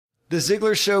The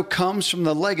Ziglar Show comes from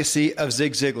the legacy of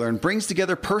Zig Ziglar and brings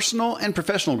together personal and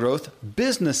professional growth,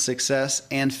 business success,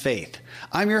 and faith.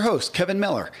 I'm your host, Kevin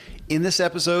Miller. In this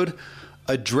episode,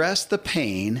 address the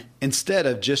pain instead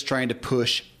of just trying to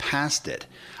push past it.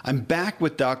 I'm back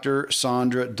with Dr.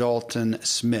 Saundra Dalton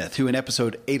Smith, who in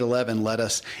episode 811 led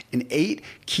us in 8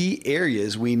 key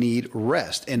areas we need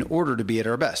rest in order to be at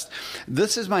our best.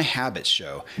 This is my habits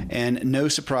show, and no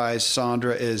surprise,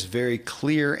 Saundra is very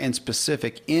clear and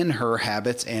specific in her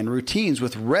habits and routines,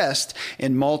 with rest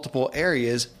in multiple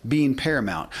areas being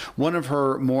paramount. One of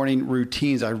her morning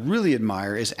routines I really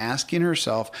admire is asking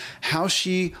herself how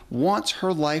she wants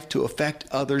her life to affect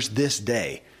others this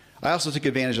day. I also took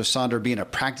advantage of Saundra being a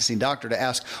practicing doctor to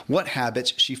ask what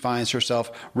habits she finds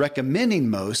herself recommending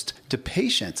most to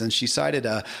patients. And she cited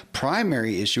a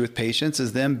primary issue with patients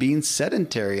as them being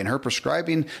sedentary and her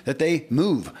prescribing that they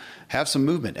move, have some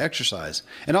movement, exercise,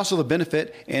 and also the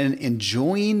benefit in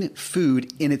enjoying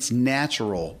food in its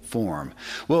natural form.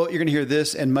 Well, you're going to hear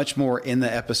this and much more in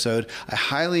the episode. I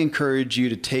highly encourage you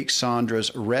to take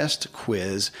Saundra's rest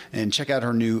quiz and check out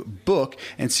her new book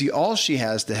and see all she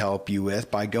has to help you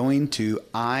with by going to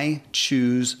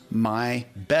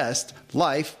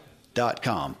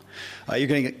ichoosemybestlife.com. You're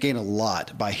going to gain a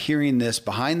lot by hearing this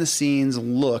behind the scenes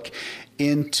look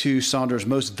into Saundra's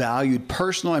most valued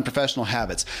personal and professional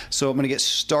habits. So I'm going to get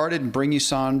started and bring you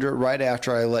Saundra right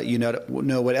after I let you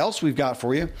know what else we've got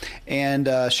for you and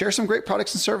share some great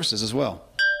products and services as well.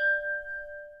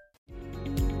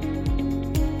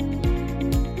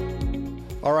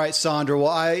 All right, Saundra.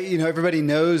 Well, everybody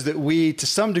knows that we, to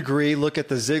some degree, look at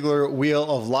the Ziglar Wheel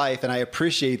of Life, and I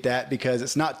appreciate that because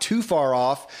it's not too far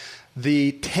off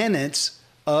the tenets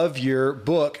of your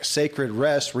book, Sacred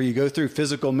Rest, where you go through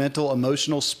physical, mental,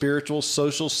 emotional, spiritual,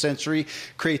 social, sensory,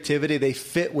 creativity. They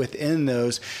fit within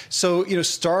those. So,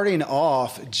 starting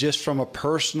off just from a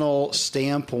personal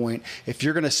standpoint, if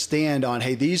you're going to stand on,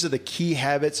 hey, these are the key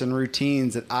habits and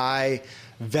routines that I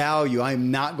value, I'm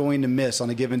not going to miss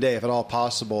on a given day, if at all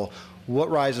possible,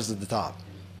 what rises at the top?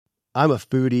 I'm a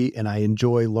foodie and I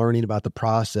enjoy learning about the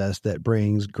process that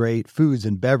brings great foods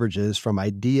and beverages from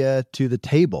idea to the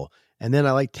table. And then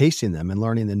I like tasting them and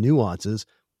learning the nuances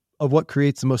of what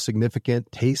creates the most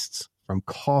significant tastes, from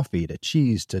coffee to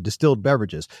cheese to distilled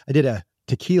beverages. I did a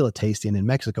tequila tasting in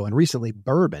Mexico and recently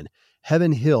bourbon.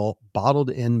 Heaven Hill Bottled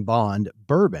in Bond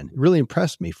bourbon really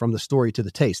impressed me from the story to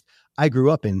the taste. I grew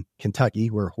up in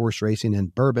Kentucky where horse racing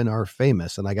and bourbon are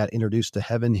famous, and I got introduced to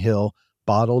Heaven Hill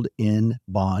Bottled in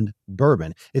Bond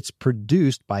bourbon. It's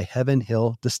produced by Heaven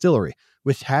Hill Distillery,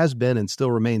 which has been and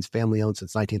still remains family-owned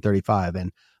since 1935.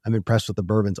 And I'm impressed with the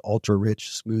bourbon's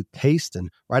ultra-rich, smooth taste. And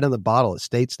right on the bottle, it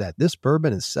states that this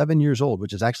bourbon is 7 years old,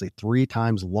 which is actually 3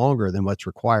 times longer than what's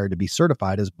required to be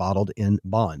certified as Bottled in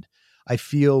Bond. I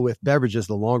feel with beverages,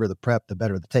 the longer the prep, the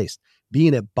better the taste.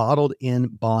 Being a Bottled in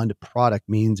Bond product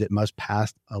means it must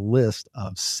pass a list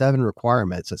of 7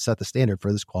 requirements that set the standard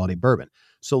for this quality bourbon.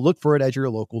 So look for it at your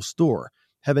local store.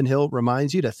 Heaven Hill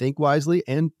reminds you to think wisely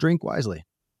and drink wisely.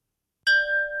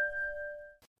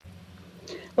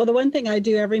 Well, the one thing I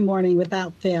do every morning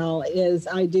without fail is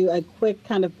I do a quick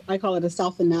I call it a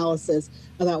self-analysis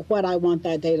about what I want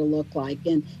that day to look like.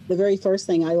 And the very first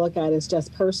thing I look at is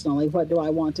just personally, what do I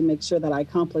want to make sure that I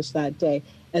accomplish that day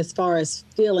as far as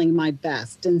feeling my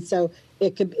best? And so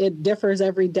it differs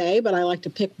every day, but I like to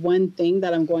pick one thing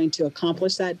that I'm going to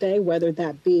accomplish that day, whether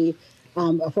that be,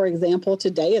 for example,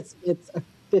 today it's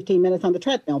 15 minutes on the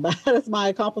treadmill. That is my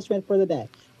accomplishment for the day.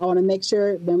 I want to make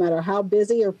sure no matter how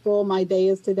busy or full my day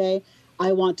is today,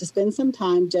 I want to spend some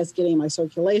time just getting my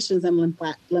circulations and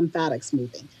lymphatics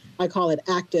moving. I call it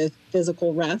active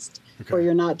physical rest, where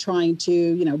you're not trying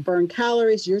to, burn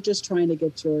calories. You're just trying to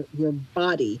get your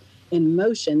body in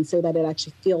motion so that it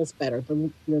actually feels better.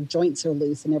 Your joints are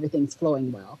loose and everything's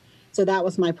flowing well. So that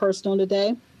was my personal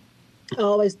today. I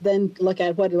always then look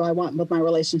at what do I want with my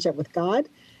relationship with God.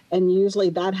 And usually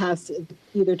that has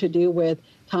either to do with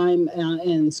time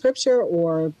in scripture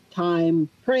or time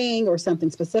praying or something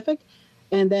specific.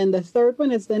 And then the third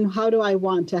one is then how do I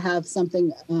want to have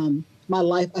something, my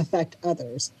life affect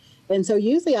others? And so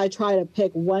usually I try to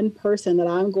pick one person that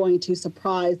I'm going to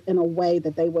surprise in a way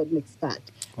that they wouldn't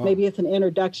expect. Wow. Maybe it's an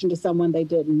introduction to someone they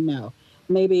didn't know.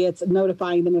 Maybe it's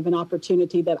notifying them of an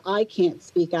opportunity that I can't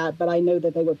speak at, but I know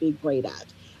that they would be great at.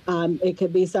 It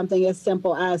could be something as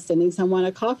simple as sending someone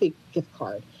a coffee gift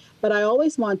card. But I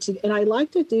always want to, and I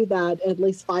like to do that at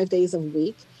least 5 days a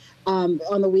week.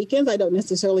 On the weekends, I don't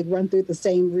necessarily run through the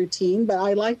same routine, but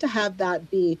I like to have that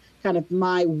be kind of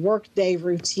my workday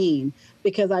routine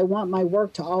because I want my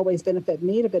work to always benefit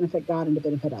me, to benefit God, and to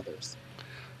benefit others.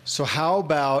 So how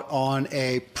about on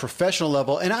a professional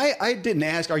level? And I didn't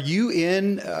ask, are you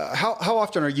in, how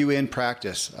often are you in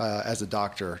practice as a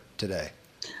doctor today?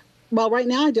 Well, right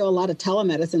now I do a lot of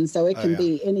telemedicine, so it can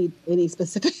be any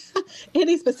specific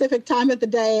any specific time of the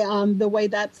day, the way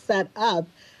that's set up.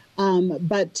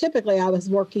 But typically I was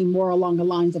working more along the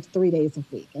lines of 3 days a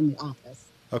week in the office.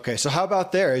 Okay. So how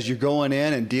about there, as you're going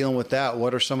in and dealing with that,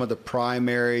 what are some of the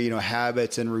primary,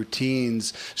 habits and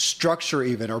routines, structure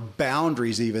even, or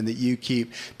boundaries even that you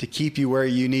keep to keep you where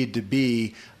you need to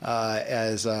be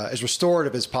as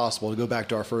restorative as possible, to go back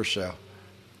to our first show?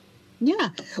 Yeah.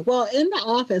 Well, in the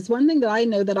office, one thing that I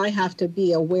know that I have to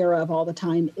be aware of all the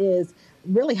time is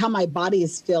really how my body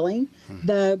is feeling.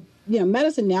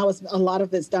 Medicine now is a lot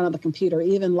of it's done on the computer,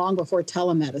 even long before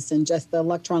telemedicine, just the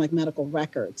electronic medical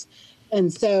records.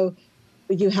 And so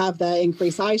you have the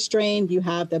increased eye strain, you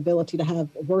have the ability to have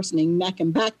worsening neck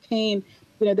and back pain.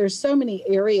 There's so many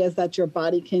areas that your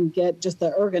body can get, just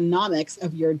the ergonomics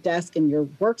of your desk and your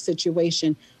work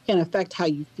situation can affect how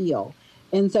you feel.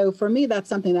 And so for me, that's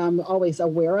something that I'm always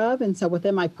aware of. And so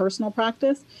within my personal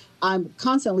practice, I'm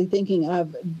constantly thinking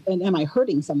of, am I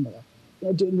hurting somewhere?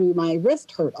 Do my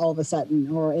wrist hurt all of a sudden?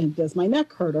 Or does my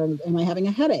neck hurt? Or am I having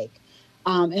a headache?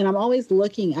 And I'm always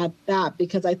looking at that,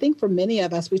 because I think for many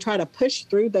of us, we try to push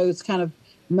through those kind of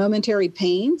momentary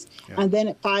pains. Yeah. And then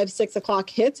at 5, 6 o'clock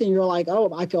hits and you're like,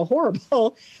 oh, I feel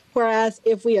horrible. Whereas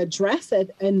if we address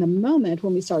it in the moment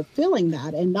when we start feeling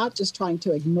that and not just trying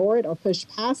to ignore it or push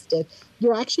past it,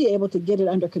 you're actually able to get it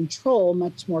under control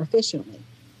much more efficiently.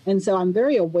 And so I'm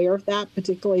very aware of that,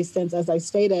 particularly since, as I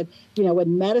stated,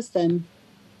 in medicine,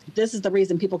 this is the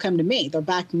reason people come to me. Their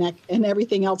back, neck, and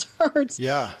everything else hurts.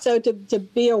 Yeah. So to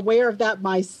be aware of that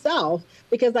myself,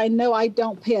 because I know I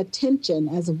don't pay attention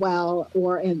as well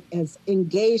or as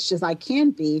engaged as I can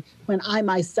be when I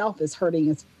myself is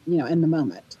hurting, in the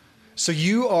moment. So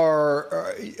you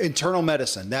are internal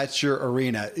medicine. That's your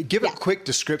arena. Give a quick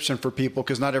description for people,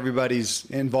 because not everybody's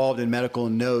involved in medical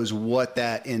and knows what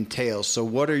that entails. So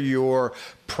what are your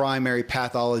primary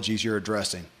pathologies you're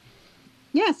addressing?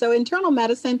 Yeah, so internal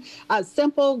medicine,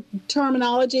 simple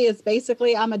terminology is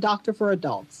basically I'm a doctor for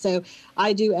adults. So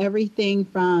I do everything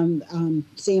from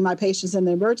seeing my patients in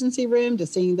the emergency room to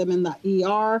seeing them in the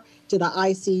ER to the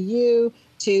ICU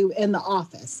to in the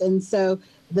office. And so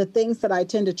the things that I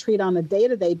tend to treat on a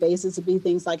day-to-day basis would be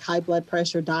things like high blood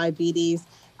pressure, diabetes,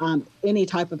 any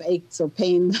type of aches or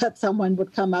pain that someone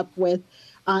would come up with.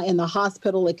 In the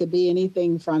hospital, it could be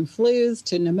anything from flus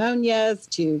to pneumonias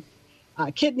to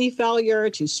kidney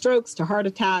failure to strokes to heart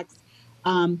attacks.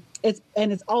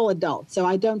 It's all adults. So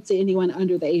I don't see anyone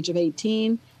under the age of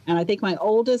 18. And I think my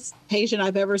oldest patient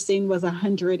I've ever seen was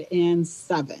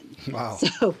 107. Wow.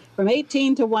 So from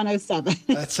 18 to 107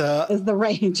 that's is the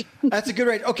range. That's a good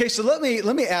range. Okay, so let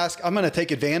me ask, I'm going to take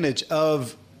advantage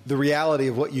of the reality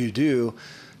of what you do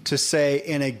to say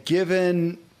in a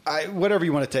given, whatever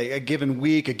you want to take, a given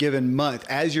week, a given month,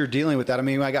 as you're dealing with that. I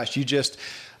mean, my gosh, you just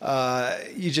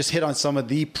hit on some of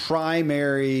the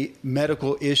primary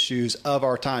medical issues of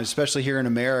our time, especially here in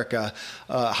America,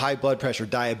 high blood pressure,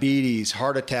 diabetes,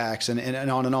 heart attacks, and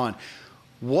on and on.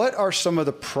 What are some of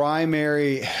the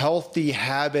primary healthy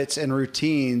habits and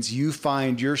routines you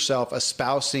find yourself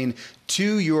espousing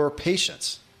to your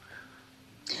patients?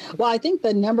 Well, I think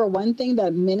the number one thing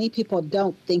that many people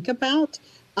don't think about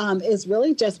is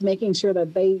really just making sure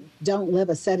that they don't live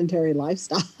a sedentary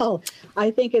lifestyle.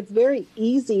 I think it's very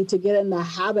easy to get in the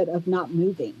habit of not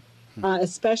moving,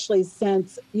 especially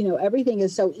since, everything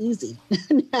is so easy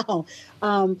now.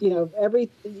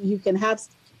 You can have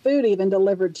food even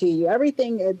delivered to you.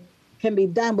 Everything can be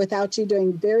done without you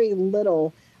doing very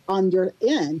little on your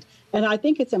end. And I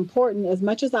think it's important, as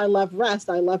much as I love rest,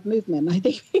 I love movement. I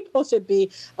think people should be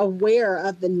aware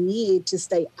of the need to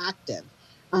stay active.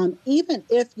 Even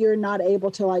if you're not able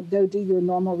to go do your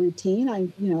normal routine, I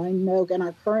know in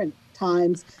our current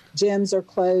times, gyms are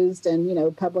closed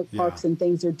and, public parks and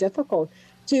things are difficult,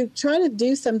 to try to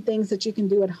do some things that you can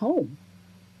do at home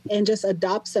and just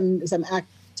adopt some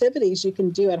activities you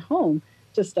can do at home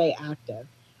to stay active.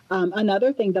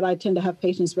 Another thing that I tend to have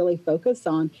patients really focus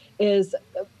on is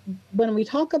when we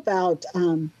talk about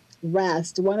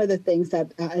rest, one of the things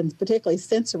that, and particularly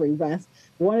sensory rest,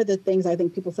 one of the things I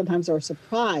think people sometimes are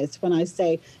surprised when I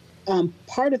say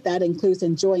part of that includes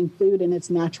enjoying food in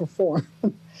its natural form.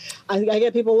 I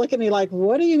get people look at me like,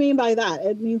 what do you mean by that?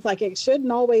 It means like it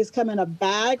shouldn't always come in a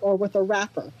bag or with a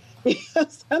wrapper.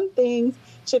 Because some things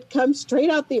should come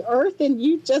straight out the earth and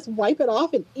you just wipe it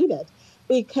off and eat it,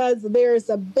 because there's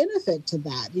a benefit to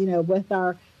that, with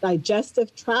our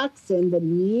digestive tracts and the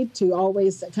need to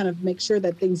always kind of make sure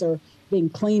that things are being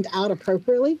cleaned out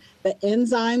appropriately, the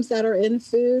enzymes that are in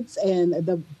foods and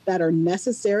that are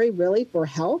necessary really for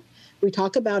health. We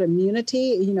talk about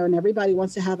immunity, and everybody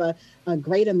wants to have a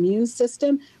great immune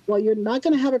system. Well, you're not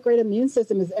going to have a great immune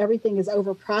system if everything is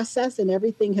overprocessed and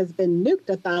everything has been nuked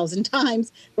 1,000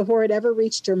 times before it ever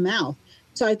reached your mouth.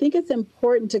 So I think it's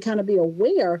important to kind of be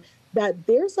aware that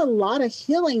there's a lot of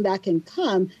healing that can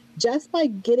come just by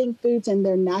getting foods in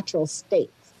their natural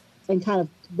states and kind of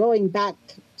going back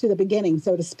to the beginning,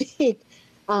 so to speak,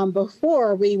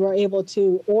 before we were able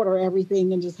to order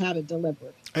everything and just have it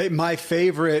delivered. Hey, my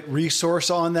favorite resource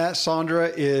on that,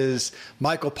 Sandra, is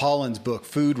Michael Pollan's book,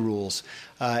 Food Rules.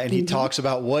 And he talks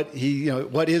about what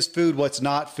is food, what's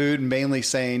not food, and mainly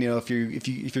saying, if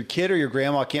your kid or your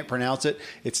grandma can't pronounce it,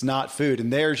 it's not food.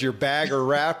 And there's your bag or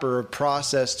wrapper of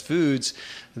processed foods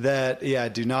that,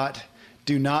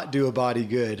 do not do a body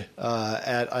good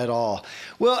at all.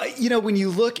 Well, when you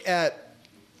look at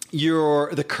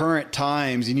the current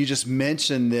times, and you just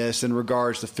mentioned this in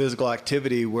regards to physical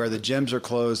activity where the gyms are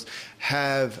closed,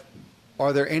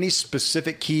 are there any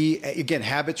specific key, again,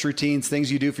 habits, routines,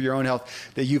 things you do for your own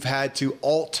health that you've had to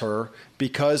alter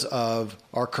because of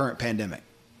our current pandemic?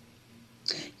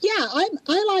 Yeah,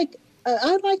 I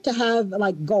like to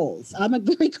have goals. I'm a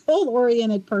very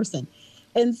goal-oriented person.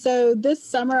 And so this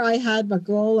summer I had a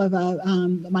goal of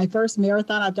my first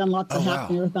marathon. I've done lots of half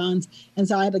marathons. And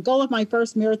so I had the goal of my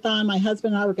first marathon. My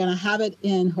husband and I were going to have it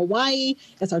in Hawaii.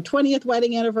 It's our 20th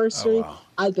wedding anniversary. Oh, wow.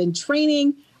 I've been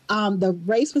training. The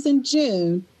race was in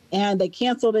June and they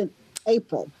canceled in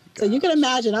April. Gosh. So you can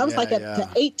imagine I was to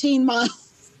 18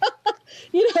 miles.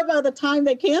 By the time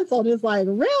they canceled, it's like,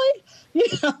 really?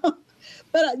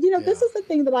 But, this is the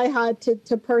thing that I had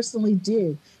to personally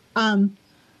do.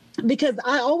 Because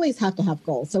I always have to have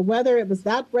goals. So whether it was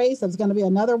that race, there's going to be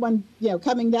another one,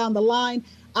 coming down the line,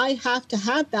 I have to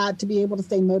have that to be able to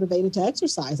stay motivated to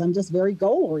exercise. I'm just very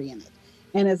goal oriented.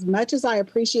 And as much as I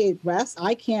appreciate rest,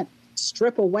 I can't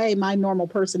strip away my normal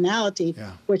personality,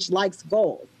 which likes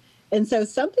goals. And so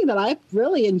something that I've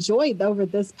really enjoyed over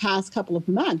this past couple of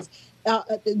months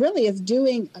really is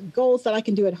doing goals that I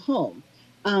can do at home.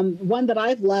 One that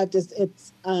I've loved is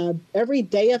it's every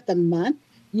day of the month,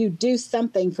 you do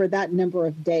something for that number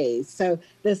of days. So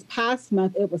this past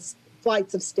month, it was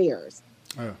flights of stairs.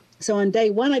 Oh. So on day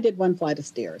 1, I did 1 flight of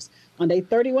stairs. On day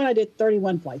 31, I did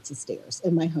 31 flights of stairs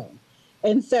in my home.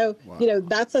 And so,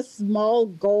 that's a small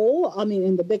goal,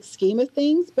 in the big scheme of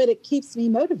things, but it keeps me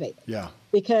motivated. Yeah.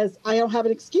 Because I don't have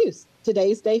an excuse.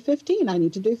 Today's day 15. I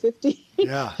need to do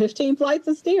 15 flights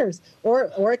of stairs.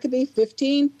 Or it could be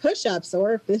 15 push-ups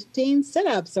or 15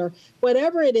 sit-ups or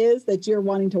whatever it is that you're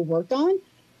wanting to work on.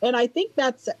 And I think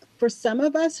that's for some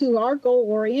of us who are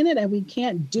goal-oriented and we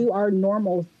can't do our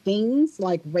normal things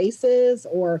like races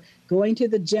or going to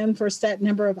the gym for a set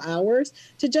number of hours,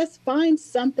 to just find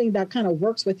something that kind of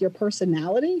works with your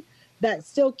personality that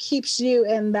still keeps you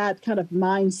in that kind of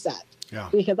mindset. Yeah.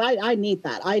 Because I need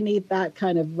that. I need that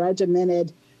kind of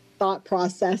regimented thought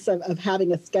process of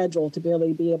having a schedule to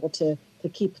really be able to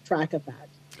keep track of that.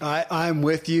 I'm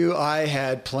with you. I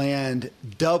had planned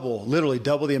literally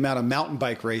double the amount of mountain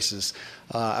bike races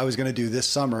I was going to do this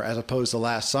summer as opposed to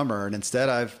last summer. And instead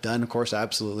I've done, of course,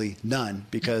 absolutely none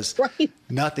because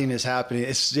nothing is happening. It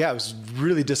was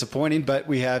really disappointing, but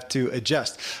we have to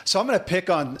adjust. So I'm going to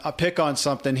pick on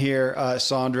something here,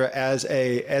 Sandra, as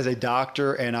a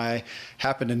doctor, and I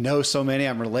happen to know so many.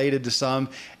 I'm related to some.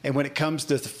 And when it comes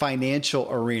to the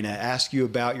financial arena, ask you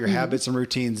about your habits and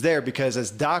routines there, because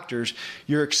as doctors,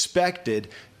 you're expected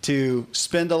to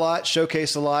spend a lot,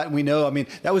 showcase a lot. And we know,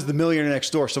 that was the millionaire next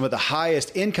door, some of the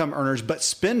highest income earners, but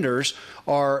spenders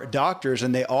are doctors,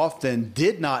 and they often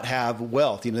did not have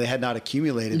wealth. They had not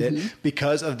accumulated it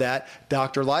because of that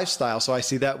doctor lifestyle. So I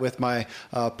see that with my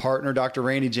partner, Dr.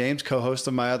 Randy James, co-host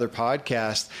of my other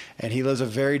podcast, and he lives a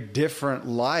very different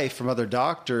life from other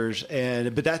doctors.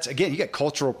 But that's, again, you get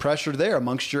cultural pressure there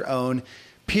amongst your own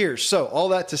peers. So all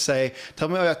that to say, tell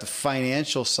me about the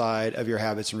financial side of your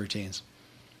habits and routines.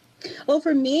 Well,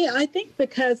 for me, I think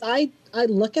because I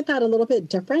look at that a little bit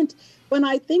different. When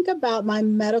I think about my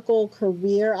medical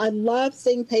career, I love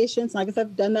seeing patients. Like I said,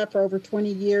 I've done that for over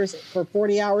 20 years for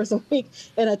 40 hours a week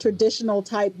in a traditional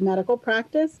type medical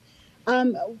practice.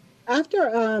 After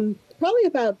probably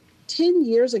about 10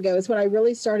 years ago is when I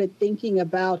really started thinking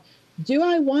about, do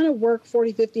I want to work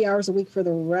 40, 50 hours a week for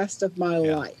the rest of my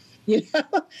life? Is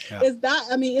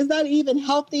that even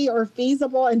healthy or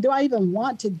feasible? And do I even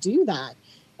want to do that?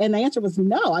 And the answer was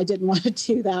no, I didn't want to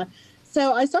do that.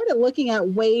 So I started looking at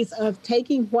ways of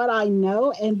taking what I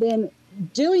know and then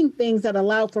doing things that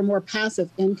allow for more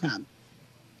passive income.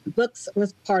 Books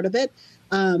was part of it.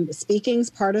 Speaking's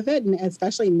part of it. And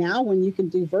especially now when you can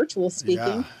do virtual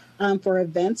speaking for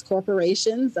events,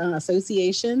 corporations,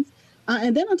 associations.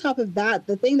 And then on top of that,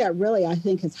 the thing that really I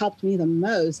think has helped me the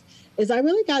most is I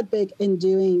really got big in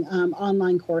doing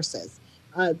online courses,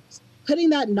 putting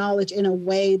that knowledge in a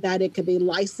way that it could be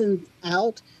licensed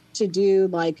out to do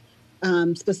like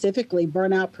specifically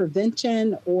burnout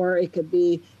prevention, or it could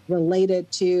be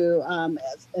related to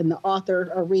in the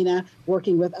author arena,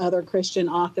 working with other Christian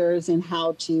authors and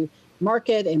how to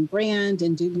market and brand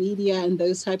and do media and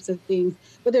those types of things.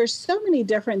 But there's so many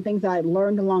different things that I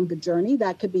learned along the journey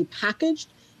that could be packaged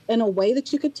in a way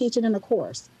that you could teach it in a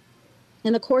course.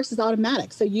 And the course is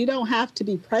automatic. So you don't have to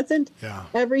be present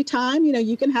every time. You know,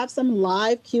 you can have some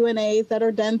live Q&As that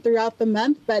are done throughout the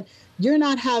month, but you're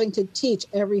not having to teach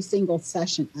every single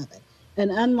session of it. And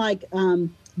unlike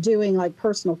doing like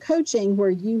personal coaching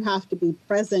where you have to be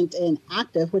present and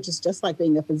active, which is just like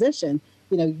being a physician,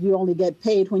 you know, you only get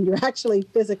paid when you're actually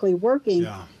physically working.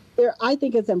 There, I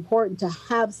think it's important to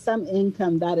have some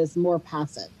income that is more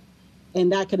passive.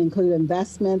 And that can include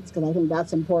investments, because I think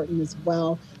that's important as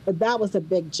well. But that was a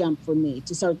big jump for me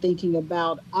to start thinking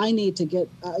about, I need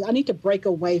to break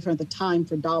away from the time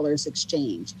for dollars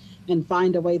exchange and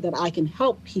find a way that I can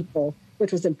help people,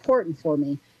 which was important for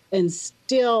me, and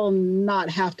still not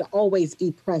have to always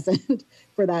be present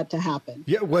for that to happen.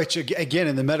 Yeah, which again,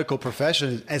 in the medical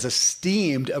profession, as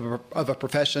esteemed of a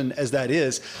profession as that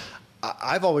is,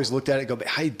 I've always looked at it and go,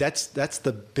 hey, that's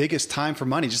the biggest time for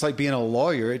money. Just like being a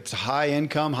lawyer, it's high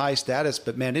income, high status,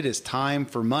 but man, it is time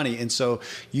for money. And so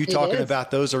you talking about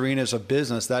those arenas of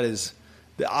business, that is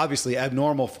obviously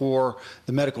abnormal for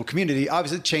the medical community.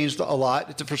 Obviously it changed a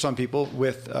lot for some people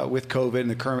with COVID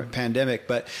and the current pandemic.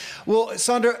 But well,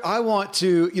 Sandra, I want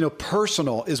to,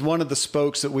 personal is one of the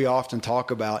spokes that we often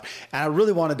talk about. And I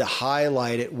really wanted to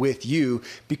highlight it with you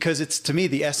because it's, to me,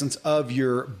 the essence of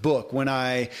your book. When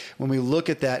we look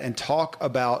at that and talk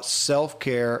about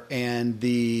self-care and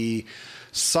the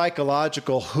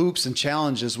psychological hoops and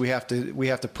challenges we have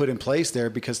to put in place there,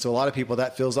 because to a lot of people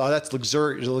that feels, that's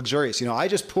luxurious. I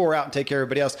just pour out and take care of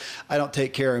everybody else. I don't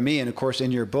take care of me. And of course,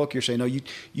 in your book, you're saying, no,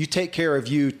 you take care of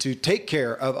you to take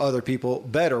care of other people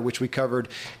better, which we covered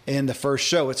in the first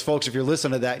show. It's, folks, if you're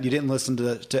listening to that and you didn't listen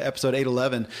to episode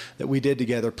 811 that we did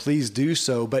together, please do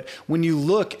so. But when you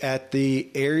look at the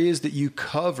areas that you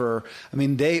cover, I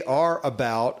mean, they are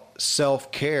about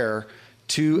self-care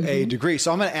to a degree. So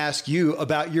I'm going to ask you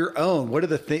about your own. What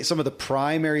are some of the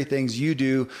primary things you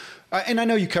do? And I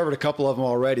know you covered a couple of them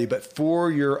already, but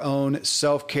for your own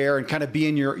self-care and kind of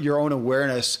being your own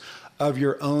awareness of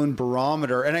your own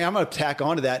barometer. And I'm going to tack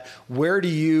onto that. Where do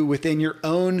you, within your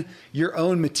own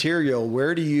material,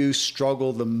 where do you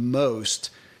struggle the most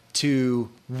to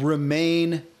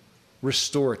remain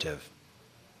restorative?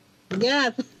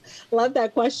 Yeah, love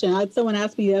that question. I had someone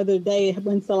ask me the other day,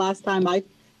 when's the last time I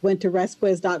went to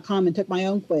restquiz.com and took my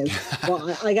own quiz.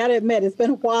 Well, I got to admit, it's been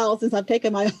a while since I've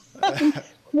taken my own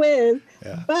quiz,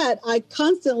 but I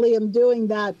constantly am doing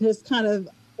that just kind of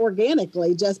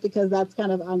organically, just because that's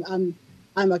kind of,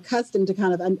 I'm accustomed to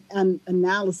kind of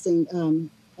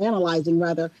analyzing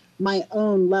my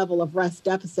own level of rest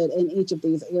deficit in each of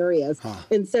these areas.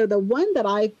 And so the one that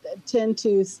I tend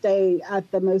to stay at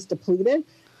the most depleted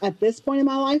at this point in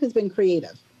my life has been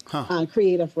creative.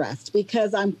 Creative rest,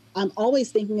 because I'm always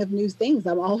thinking of new things.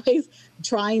 I'm always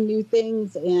trying new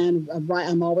things, and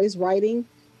I'm always writing.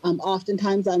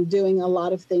 Oftentimes I'm doing a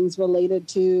lot of things related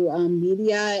to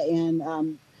media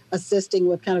and assisting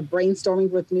with kind of brainstorming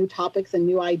with new topics and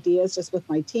new ideas just with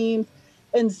my team.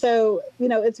 And so,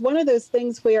 it's one of those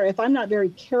things where if I'm not very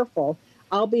careful,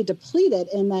 I'll be depleted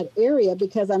in that area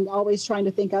because I'm always trying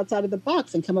to think outside of the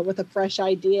box and come up with a fresh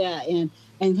idea and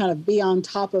kind of be on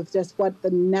top of just what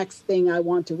the next thing I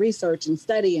want to research and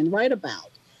study and write about.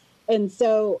 And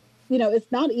so,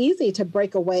 it's not easy to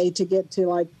break away to get to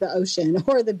like the ocean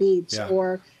or the beach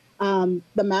or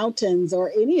the mountains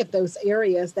or any of those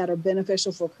areas that are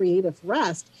beneficial for creative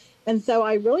rest. And so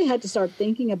I really had to start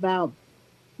thinking about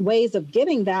ways of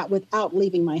getting that without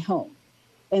leaving my home.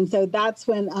 And so that's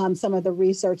when some of the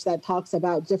research that talks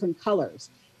about different colors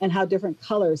and how different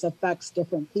colors affects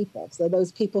different people. So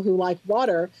those people who like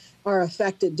water are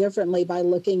affected differently by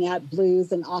looking at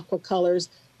blues and aqua colors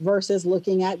versus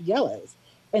looking at yellows.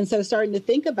 And so starting to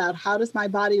think about, how does my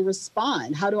body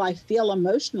respond? How do I feel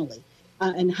emotionally?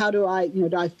 And how do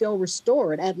I feel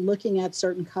restored at looking at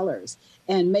certain colors,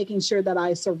 and making sure that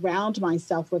I surround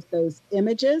myself with those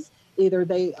images, either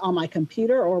they on my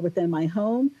computer or within my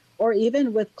home, or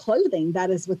even with clothing that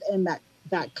is within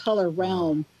that color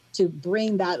realm to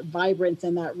bring that vibrance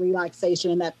and that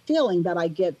relaxation and that feeling that I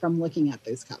get from looking at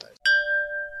those colors.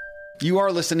 You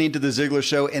are listening to The Ziglar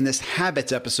Show in this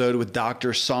Habits episode with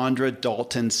Dr. Saundra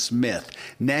Dalton Smith.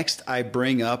 Next, I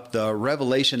bring up the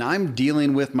revelation I'm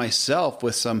dealing with myself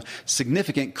with some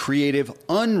significant creative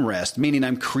unrest, meaning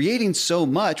I'm creating so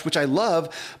much, which I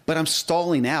love, but I'm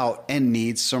stalling out and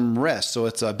need some rest. So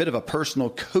it's a bit of a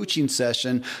personal coaching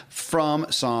session from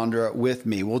Saundra with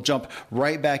me. We'll jump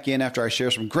right back in after I share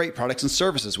some great products and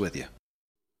services with you.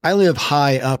 I live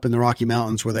high up in the Rocky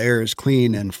Mountains where the air is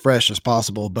clean and fresh as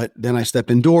possible, but then I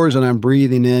step indoors and I'm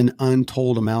breathing in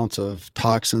untold amounts of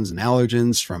toxins and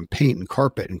allergens from paint and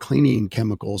carpet and cleaning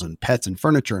chemicals and pets and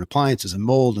furniture and appliances and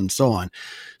mold and so on.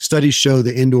 Studies show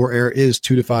the indoor air is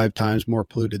 2 to 5 times more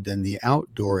polluted than the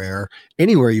outdoor air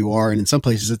anywhere you are. And in some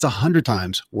places, it's 100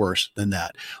 times worse than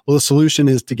that. Well, the solution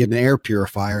is to get an air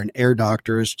purifier, and Air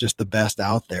Doctor is just the best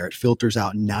out there. It filters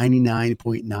out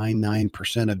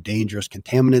 99.99% of dangerous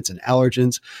contaminants and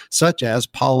allergens, such as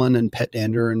pollen and pet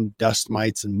dander and dust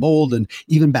mites and mold and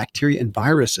even bacteria and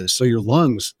viruses. So your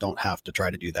lungs don't have to try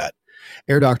to do that.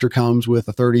 Air Doctor comes with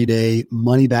a 30-day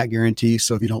money-back guarantee.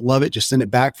 So if you don't love it, just send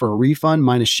it back for a refund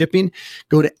minus shipping.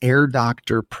 Go to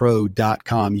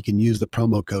airdoctorpro.com. You can use the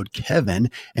promo code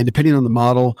Kevin, and depending on the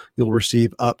model, you'll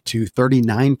receive up to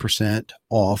 39%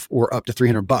 off or up to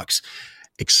 $300.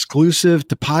 Exclusive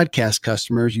to podcast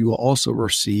customers, you will also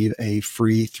receive a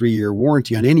free 3-year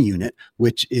warranty on any unit,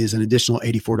 which is an additional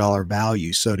 $84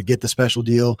 value. So to get the special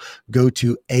deal, go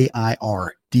to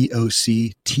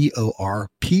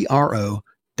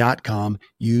airdoctorpro.com.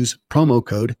 Use promo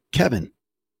code Kevin.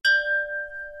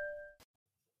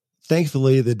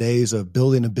 Thankfully, the days of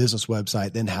building a business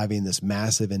website, then having this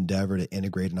massive endeavor to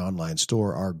integrate an online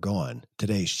store are gone.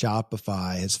 Today,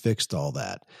 Shopify has fixed all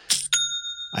that.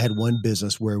 I had one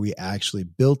business where we actually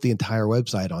built the entire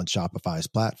website on Shopify's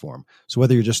platform. So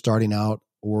whether you're just starting out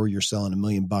or you're selling $1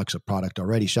 million of product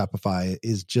already, Shopify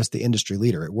is just the industry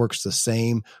leader. It works the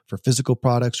same for physical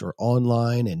products or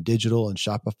online and digital, and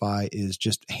Shopify is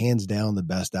just hands down the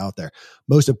best out there.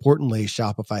 Most importantly,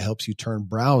 Shopify helps you turn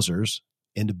browsers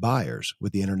into buyers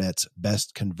with the internet's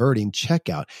best converting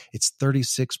checkout. It's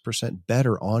 36%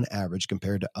 better on average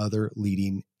compared to other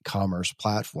leading commerce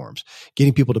platforms.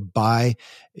 Getting people to buy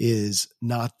is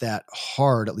not that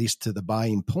hard, at least to the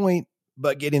buying point,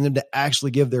 but getting them to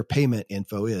actually give their payment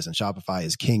info is, and Shopify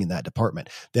is king in that department.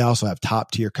 They also have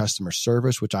top tier customer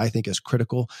service, which I think is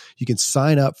critical. You can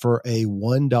sign up for a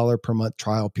 $1 per month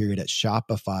trial period at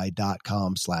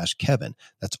shopify.com/Kevin.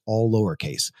 That's all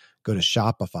lowercase. Go to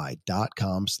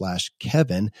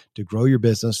shopify.com/Kevin to grow your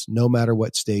business no matter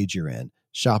what stage you're in.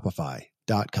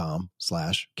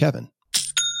 Shopify.com/Kevin.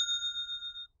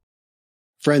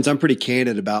 Friends, I'm pretty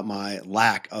candid about my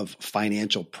lack of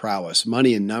financial prowess.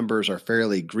 Money and numbers are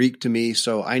fairly Greek to me,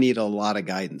 so I need a lot of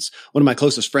guidance. One of my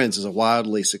closest friends is a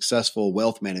wildly successful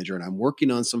wealth manager, and I'm working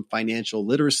on some financial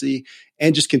literacy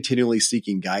and just continually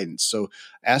seeking guidance. So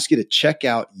I ask you to check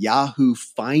out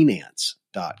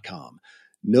yahoofinance.com.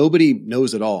 Nobody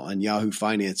knows it all, and Yahoo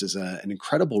Finance is an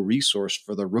incredible resource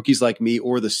for the rookies like me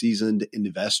or the seasoned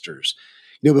investors.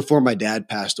 You know, before my dad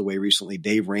passed away recently,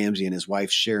 Dave Ramsey and his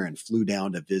wife Sharon flew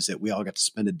down to visit. We all got to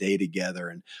spend a day together,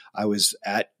 and I was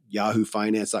at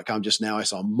yahoofinance.com just now. I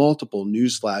saw multiple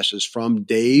news flashes from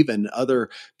Dave and other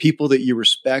people that you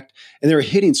respect, and they were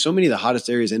hitting so many of the hottest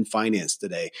areas in finance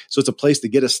today. So it's a place to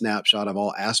get a snapshot of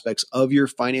all aspects of your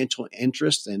financial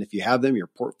interests, and if you have them, your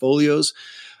portfolios.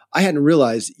 I hadn't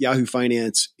realized Yahoo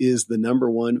Finance is the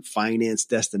 #1 finance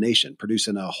destination,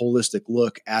 producing a holistic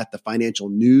look at the financial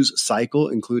news cycle,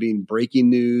 including breaking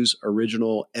news,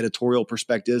 original editorial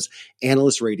perspectives,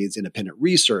 analyst ratings, independent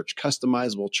research,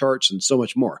 customizable charts, and so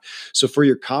much more. So for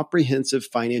your comprehensive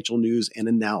financial news and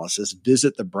analysis,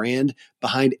 visit the brand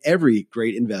behind every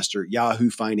great investor,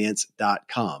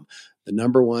 yahoofinance.com, the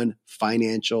 #1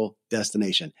 financial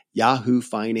destination,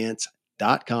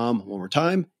 yahoofinance.com. One more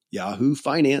time,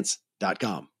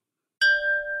 yahoofinance.com.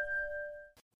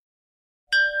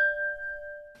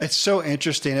 It's so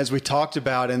interesting, as we talked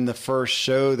about in the first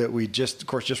show that we just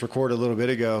recorded a little bit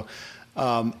ago,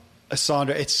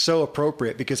 Saundra, it's so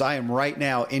appropriate because I am right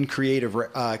now in creative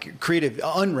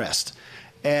unrest,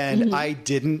 and I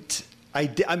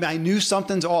knew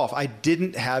something's off. I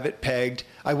didn't have it pegged.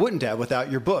 I wouldn't have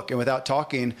without your book and without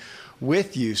talking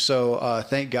with you. So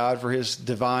thank God for his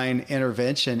divine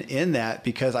intervention in that,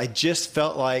 because I just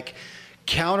felt like,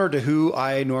 counter to who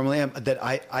I normally am, that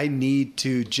I need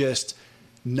to just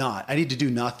I need to do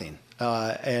nothing.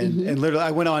 And literally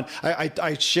I went on,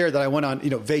 I shared that I went on,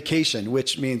 vacation,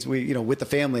 which means we, with the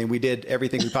family, and we did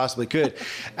everything we possibly could.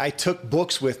 I took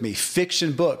books with me,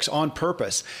 fiction books on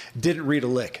purpose, didn't read a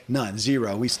lick, none,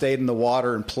 zero. We stayed in the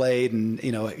water and played and,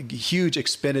 huge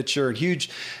expenditure and huge,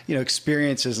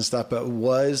 experiences and stuff, but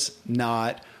was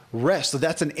not rest. So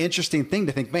that's an interesting thing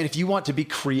to think, man, if you want to be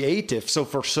creative. So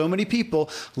for so many people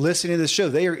listening to this show,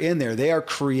 they are in there, they are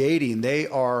creating, they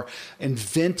are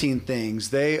inventing things,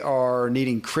 they are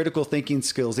needing critical thinking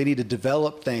skills, they need to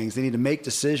develop things, they need to make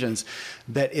decisions,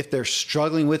 that if they're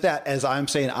struggling with that, as I'm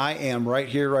saying, I am right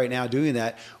here, right now doing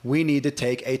that, we need to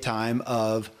take a time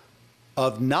of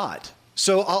not.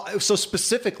 So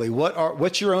specifically,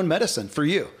 what's your own medicine for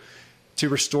you to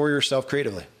restore yourself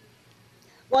creatively?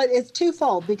 Well, it's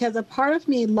twofold, because a part of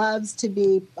me loves to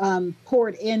be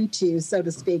poured into, so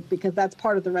to speak, because that's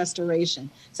part of the restoration.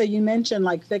 So you mentioned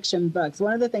like fiction books.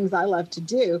 One of the things I love to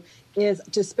do is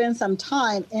to spend some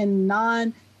time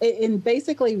in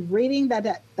basically reading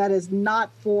that is not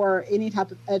for any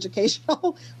type of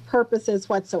educational purposes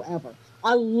whatsoever.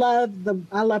 I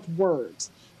love words.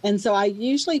 And so I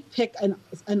usually pick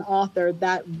an author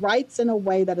that writes in a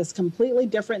way that is completely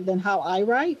different than how I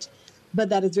write, but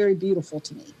that is very beautiful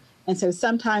to me. And so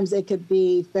sometimes it could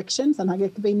be fiction, sometimes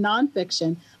it could be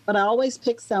nonfiction, but I always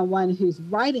pick someone whose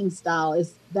writing style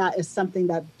is something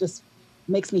that just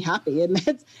makes me happy, and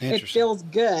it feels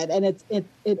good, and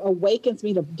it awakens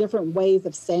me to different ways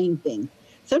of saying things.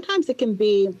 Sometimes it can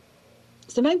be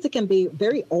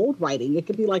very old writing. It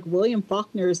could be like William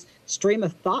Faulkner's stream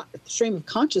of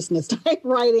consciousness type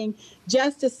writing,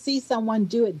 just to see someone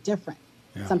do it different.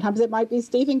 Yeah. Sometimes it might be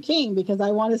Stephen King, because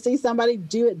I want to see somebody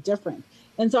do it different.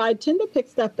 And so I tend to pick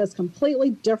stuff that's completely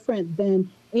different than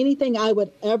anything I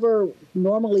would ever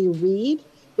normally read,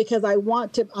 because I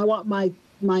want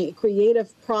my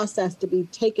creative process to be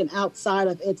taken outside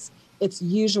of its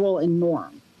usual and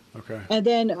norm. Okay. And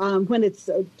then and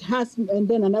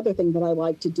then another thing that I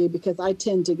like to do, because I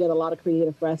tend to get a lot of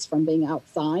creative rest from being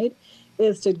outside,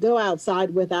 is to go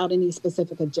outside without any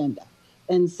specific agenda.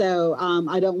 And so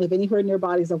I don't live anywhere near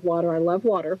bodies of water. I love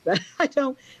water, but I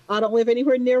don't live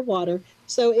anywhere near water.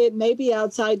 So it may be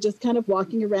outside, just kind of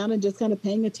walking around and just kind of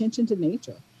paying attention to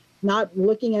nature, not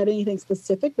looking at anything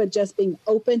specific, but just being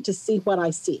open to see what I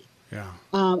see. Yeah.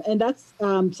 And that's,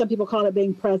 some people call it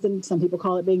being present. Some people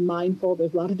call it being mindful.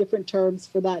 There's a lot of different terms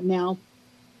for that now,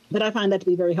 but I find that to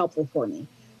be very helpful for me,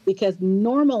 because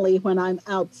normally when I'm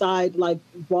outside, like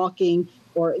walking,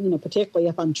 or, particularly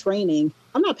if I'm training,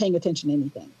 I'm not paying attention to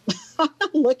anything. I'm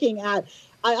not looking at,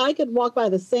 I could walk by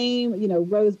the same,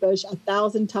 rose bush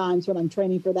 1,000 times when I'm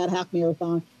training for that half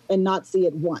marathon and not see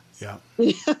it once. Yeah.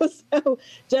 So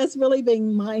just really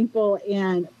being mindful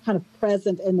and kind of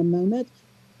present in the moment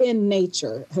in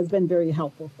nature has been very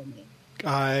helpful for me.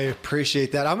 I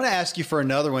appreciate that. I'm going to ask you for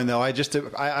another one, though.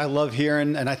 I love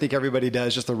hearing, and I think everybody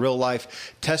does, just a real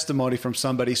life testimony from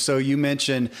somebody. So you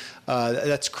mentioned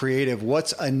that's creative.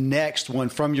 What's a next one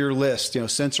from your list?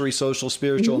 Sensory, social,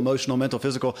 spiritual, emotional, mental,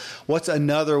 physical. What's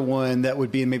another one that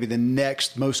would be maybe the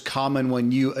next most common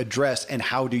one you address, and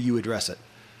how do you address it?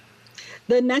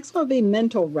 The next one would be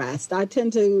mental rest. I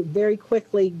tend to very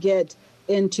quickly get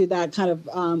into that kind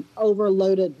of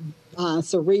overloaded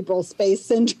cerebral space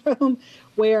syndrome,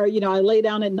 where, I lay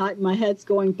down at night and my head's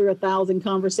going through 1,000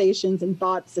 conversations and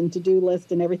thoughts and to-do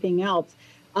lists and everything else.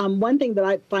 One thing that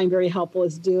I find very helpful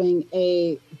is doing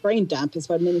a brain dump, is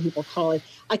what many people call it.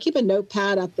 I keep a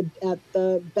notepad at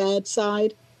the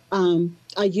bedside.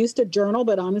 I used to journal,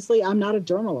 but honestly, I'm not a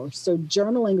journaler. So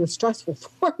journaling was stressful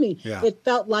for me. Yeah. It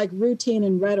felt like routine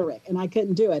and rhetoric, and I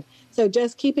couldn't do it. So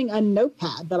just keeping a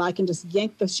notepad that I can just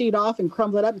yank the sheet off and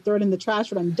crumble it up and throw it in the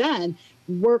trash when I'm done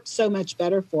worked so much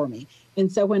better for me. And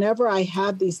so whenever I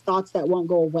have these thoughts that won't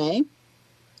go away,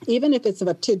 even if it's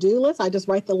a to-do list, I just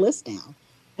write the list down.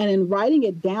 And in writing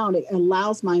it down, it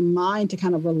allows my mind to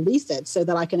kind of release it so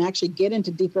that I can actually get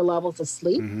into deeper levels of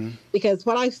sleep. Mm-hmm. Because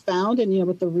what I found, and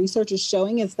what the research is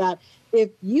showing, is that if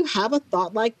you have a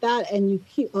thought like that and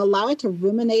you allow it to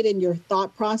ruminate in your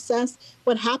thought process,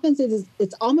 what happens is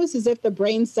it's almost as if the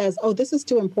brain says, oh, this is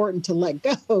too important to let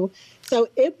go. So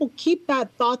it will keep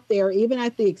that thought there, even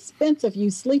at the expense of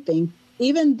you sleeping,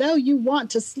 even though you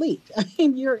want to sleep. I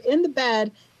mean, you're in the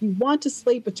bed, you want to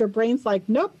sleep, but your brain's like,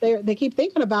 nope, they keep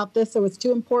thinking about this, so it's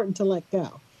too important to let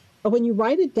go. But when you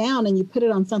write it down and you put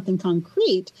it on something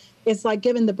concrete, it's like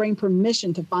giving the brain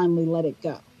permission to finally let it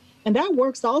go. And that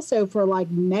works also for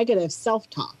like negative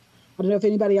self-talk. I don't know if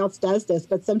anybody else does this,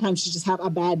 but sometimes you just have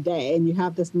a bad day and you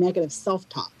have this negative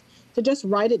self-talk. So just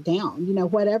write it down.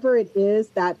 Whatever it is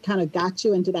that kind of got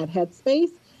you into that headspace,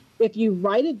 if you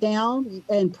write it down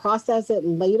and process it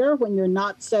later when you're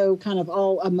not so kind of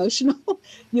all emotional,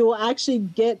 you will actually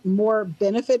get more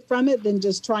benefit from it than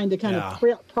just trying to kind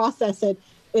of process it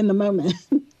in the moment.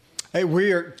 Hey,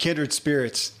 we are kindred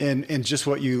spirits in just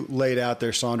what you laid out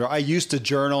there, Sandra. I used to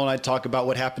journal and I'd talk about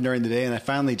what happened during the day, and I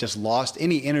finally just lost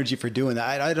any energy for doing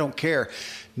that. I don't care.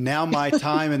 Now my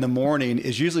time in the morning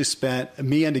is usually spent,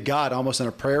 me and to God, almost in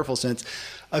a prayerful sense,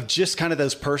 of just kind of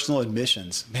those personal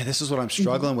admissions. Man, this is what I'm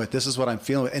struggling with. This is what I'm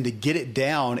feeling with. And to get it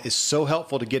down is so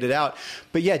helpful to get it out.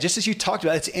 But yeah, just as you talked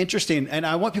about, it's interesting. And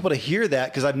I want people to hear that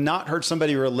because I've not heard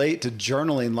somebody relate to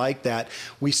journaling like that.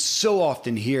 We so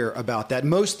often hear about that.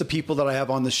 Most of the people that I have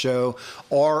on the show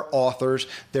are authors.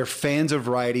 They're fans of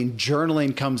writing.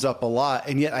 Journaling comes up a lot.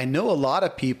 And yet I know a lot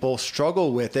of people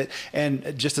struggle with it.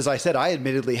 And just as I said, I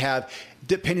admittedly have,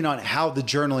 depending on how the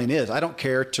journaling is. I don't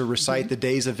care to recite the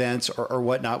day's events or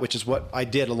whatnot, which is what I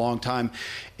did a long time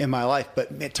in my life.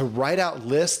 But man, to write out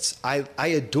lists, I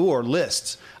adore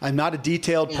lists. I'm not a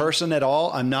detailed person at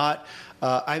all. I'm not,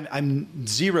 I'm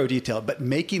zero detailed, but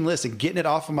making lists and getting it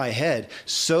off of my head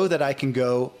so that I can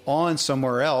go on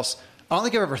somewhere else. I don't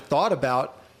think I've ever thought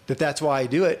about that. That's why I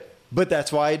do it. But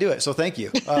that's why I do it. So thank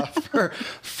you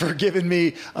for giving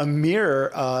me a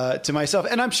mirror to myself.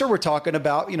 And I'm sure we're talking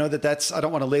about, that's, I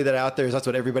don't want to lay that out there as that's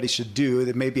what everybody should do.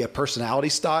 There may be a personality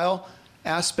style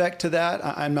aspect to that.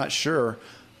 I'm not sure.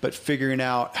 But figuring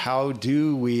out how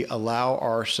do we allow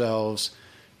ourselves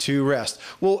to rest.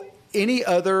 Well, any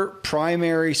other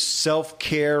primary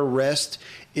self-care rest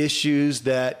issues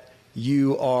that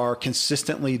you are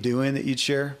consistently doing that you'd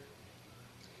share?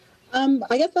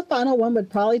 I guess the final one would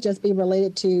probably just be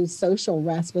related to social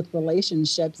rest with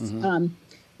relationships.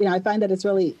 I find that it's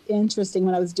really interesting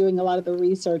when I was doing a lot of the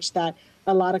research that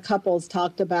a lot of couples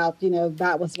talked about,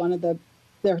 that was one of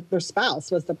their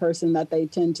spouse was the person that they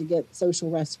tend to get social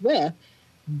rest with,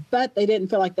 but they didn't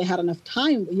feel like they had enough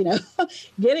time,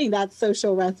 getting that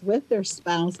social rest with their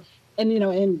spouse. And,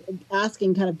 in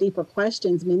asking kind of deeper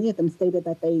questions, many of them stated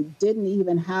that they didn't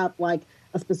even have like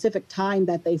a specific time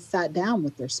that they sat down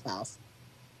with their spouse.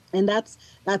 And that's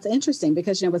interesting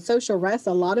because, with social rest,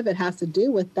 a lot of it has to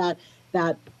do with that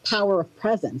power of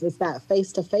presence. It's that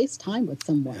face-to-face time with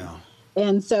someone. Yeah.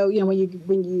 And so,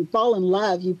 when you fall in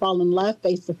love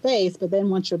face-to-face, but then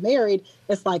once you're married,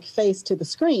 it's like face to the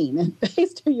screen and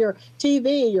face to your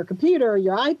TV, your computer,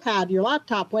 your iPad, your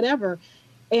laptop, whatever.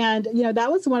 And,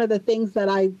 that was one of the things that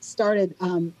I started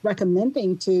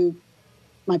recommending to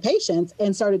my patients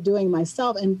and started doing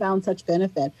myself and found such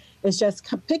benefit. It's just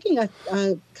picking a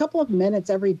couple of minutes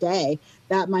every day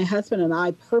that my husband and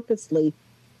I purposely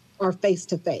are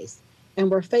face-to-face. And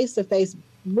we're face-to-face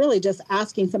really just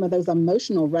asking some of those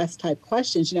emotional rest type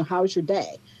questions. How's your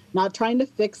day? Not trying to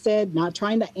fix it, not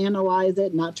trying to analyze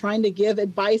it, not trying to give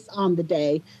advice on the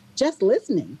day, just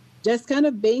listening, just kind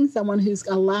of being someone who's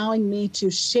allowing me to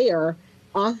share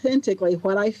authentically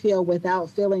what I feel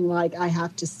without feeling like I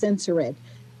have to censor it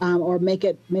or make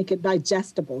it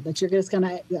digestible, that you're just going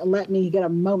to let me get a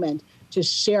moment to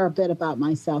share a bit about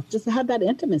myself, just to have that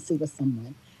intimacy with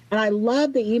someone. And I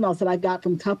love the emails that I've got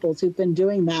from couples who've been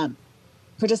doing that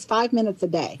for just 5 minutes a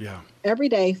day. Yeah. Every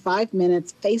day, 5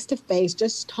 minutes, face-to-face,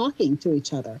 just talking to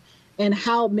each other. And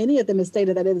how many of them have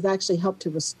stated that it has actually helped to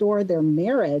restore their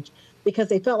marriage because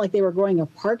they felt like they were growing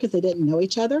apart because they didn't know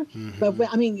each other. Mm-hmm.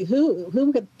 But I mean,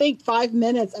 who could think 5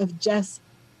 minutes of just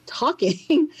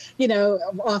talking,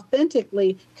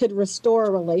 authentically could restore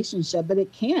a relationship? But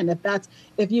it can,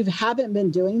 if you haven't been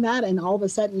doing that and all of a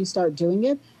sudden you start doing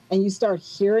it and you start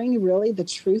hearing really the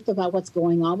truth about what's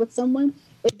going on with someone,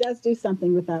 it does do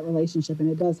something with that relationship and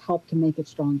it does help to make it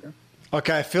stronger.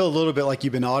 Okay, I feel a little bit like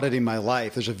you've been auditing my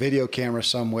life. There's a video camera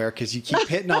somewhere because you keep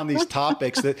hitting on these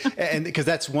topics and because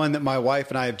that's one that my wife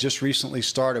and I have just recently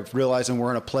started realizing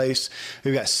we're in a place.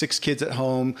 We've got 6 kids at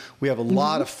home. We have a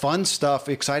lot of fun stuff,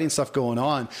 exciting stuff going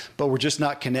on, but we're just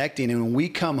not connecting. And when we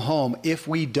come home, if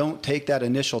we don't take that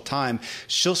initial time,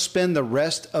 she'll spend the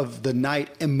rest of the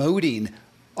night emoting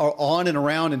on and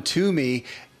around and to me.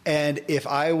 And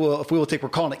we're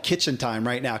calling it kitchen time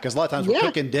right now, because a lot of times we're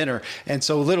cooking dinner. And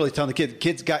so literally telling the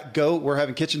kids got go, we're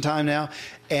having kitchen time now.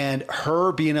 And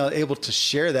her being able to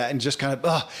share that and just kind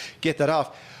of get that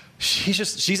off.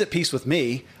 She's at peace with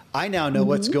me. I now know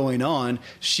what's going on.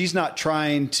 She's not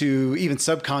trying to even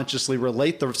subconsciously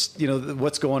relate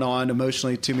what's going on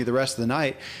emotionally to me the rest of the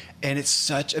night. And it's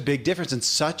such a big difference and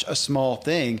such a small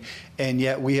thing. And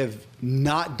yet we have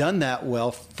not done that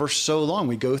well for so long.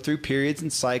 We go through periods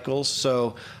and cycles.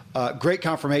 So great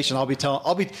confirmation. I'll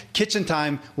be kitchen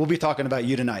time. We'll be talking about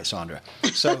you tonight, Sandra.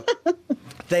 So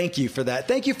Thank you for that.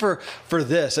 Thank you for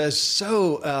this. It's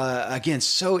so, again,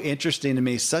 so interesting to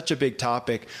me, such a big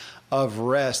topic of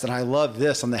rest. And I love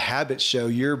this on the Habits Show.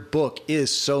 Your book is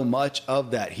so much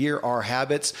of that. Here are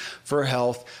habits for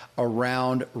health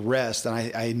around rest.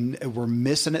 And we're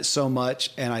missing it so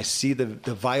much, and I see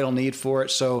the vital need for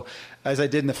it. So as I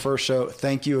did in the first show,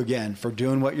 thank you again for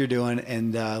doing what you're doing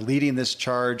and leading this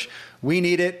charge. We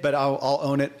need it, but I'll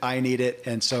own it. I need it.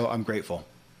 And so I'm grateful.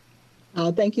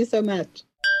 Oh, thank you so much.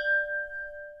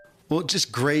 Well,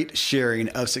 just great sharing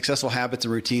of successful habits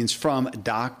and routines from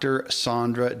Dr.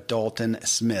 Saundra Dalton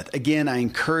Smith. Again, I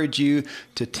encourage you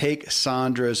to take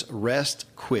Saundra's rest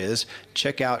quiz,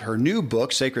 check out her new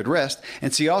book, Sacred Rest,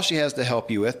 and see all she has to help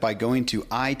you with by going to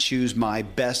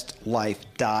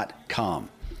ichoosemybestlife.com.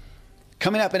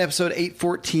 Coming up in episode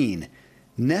 814,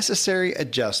 necessary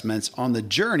adjustments on the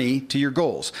journey to your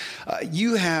goals.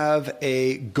 You have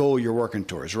a goal you're working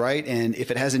towards, right? And if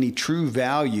it has any true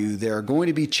value, there are going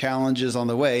to be challenges on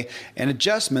the way and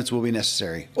adjustments will be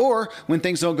necessary. Or when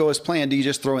things don't go as planned, do you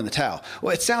just throw in the towel?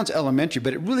 Well, it sounds elementary,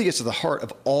 but it really gets to the heart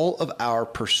of all of our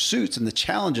pursuits and the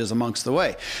challenges amongst the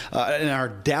way and our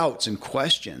doubts and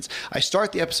questions. I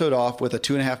start the episode off with a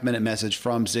 2.5-minute message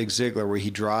from Zig Ziglar where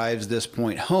he drives this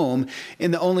point home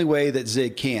in the only way that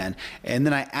Zig can. And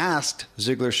then I asked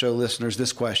Ziglar Show listeners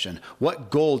this question: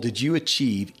 what goal did you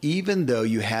achieve even though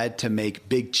you had to make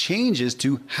big changes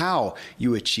to how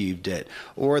you achieved it,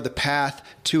 or the path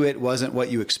to it wasn't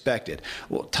what you expected?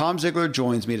 Well, Tom Ziglar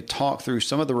joins me to talk through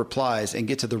some of the replies and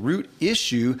get to the root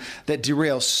issue that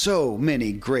derails so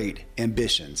many great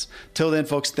ambitions. Till then,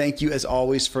 folks, thank you as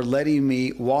always for letting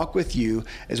me walk with you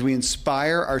as we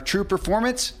inspire our true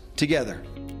performance together.